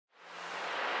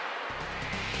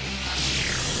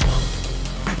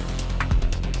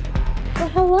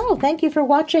Hello, thank you for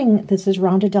watching. This is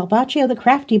Ronda Del Boccio, the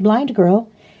Crafty Blind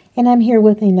Girl, and I'm here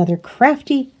with another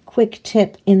crafty quick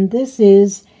tip, and this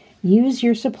is use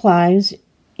your supplies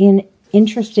in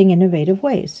interesting, innovative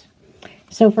ways.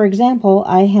 So for example,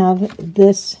 I have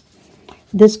this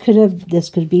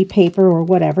could be paper or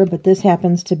whatever, but this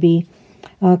happens to be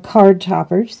card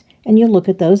toppers, and you look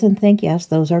at those and think, yes,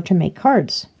 those are to make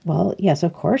cards. Well, yes,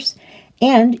 of course,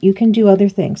 and you can do other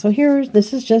things. So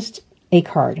this is just a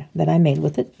card that I made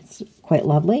with it. It's quite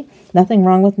lovely. Nothing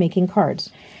wrong with making cards.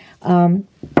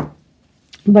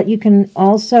 But you can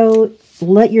also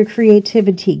let your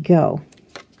creativity go.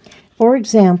 For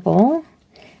example,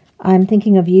 I'm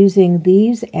thinking of using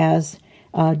these as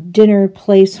dinner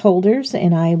placeholders,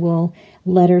 and I will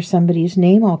letter somebody's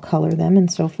name. I'll color them and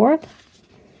so forth.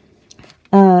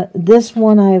 This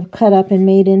one I've cut up and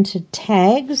made into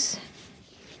tags,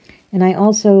 and I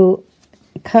also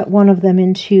cut one of them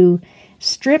into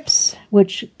strips,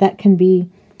 which that can be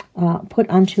put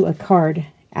onto a card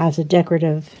as a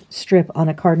decorative strip on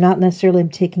a card. Not necessarily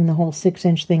taking the whole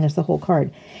 6-inch thing as the whole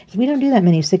card, because we don't do that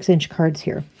many 6-inch cards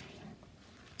here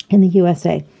in the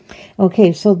USA.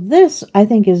 Okay, so this I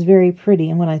think is very pretty,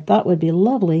 and what I thought would be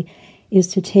lovely is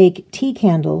to take tea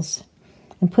candles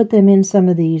and put them in some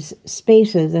of these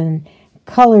spaces and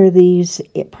color these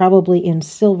probably in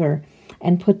silver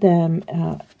and put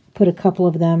a couple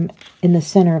of them in the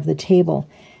center of the table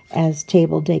as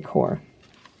table decor.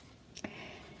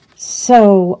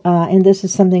 So, and this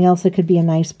is something else that could be a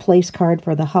nice place card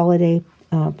for the holiday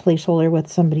placeholder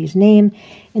with somebody's name.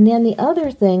 And then the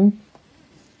other thing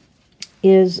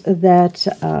is that,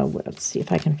 let's see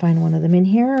if I can find one of them in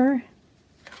here.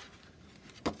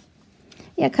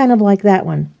 Yeah, kind of like that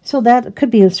one. So that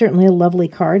could be certainly a lovely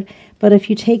card, but if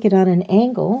you take it on an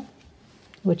angle,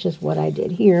 which is what I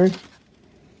did here,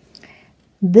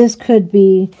 this could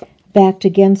be backed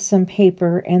against some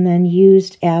paper and then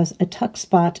used as a tuck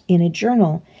spot in a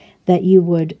journal that you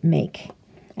would make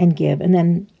and give. And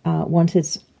then once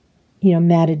it's,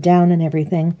 matted down and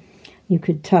everything, you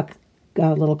could tuck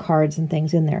little cards and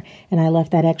things in there. And I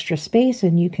left that extra space,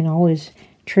 and you can always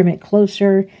trim it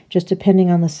closer, just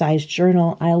depending on the size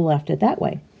journal. I left it that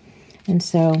way. And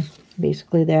so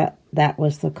basically that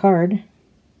was the card.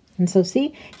 And so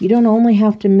see, you don't only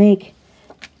have to make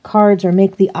cards or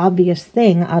make the obvious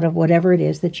thing out of whatever it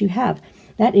is that you have.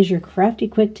 That is your crafty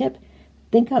quick tip.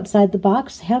 Think outside the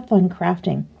box. Have fun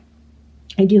crafting.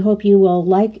 I do hope you will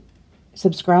like,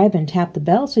 subscribe, and tap the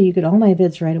bell so you get all my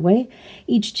vids right away.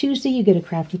 Each Tuesday you get a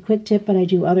crafty quick tip, but I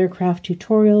do other craft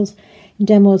tutorials,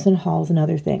 demos, and hauls and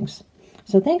other things.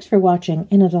 So thanks for watching,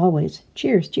 and as always,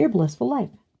 cheers to your blissful life.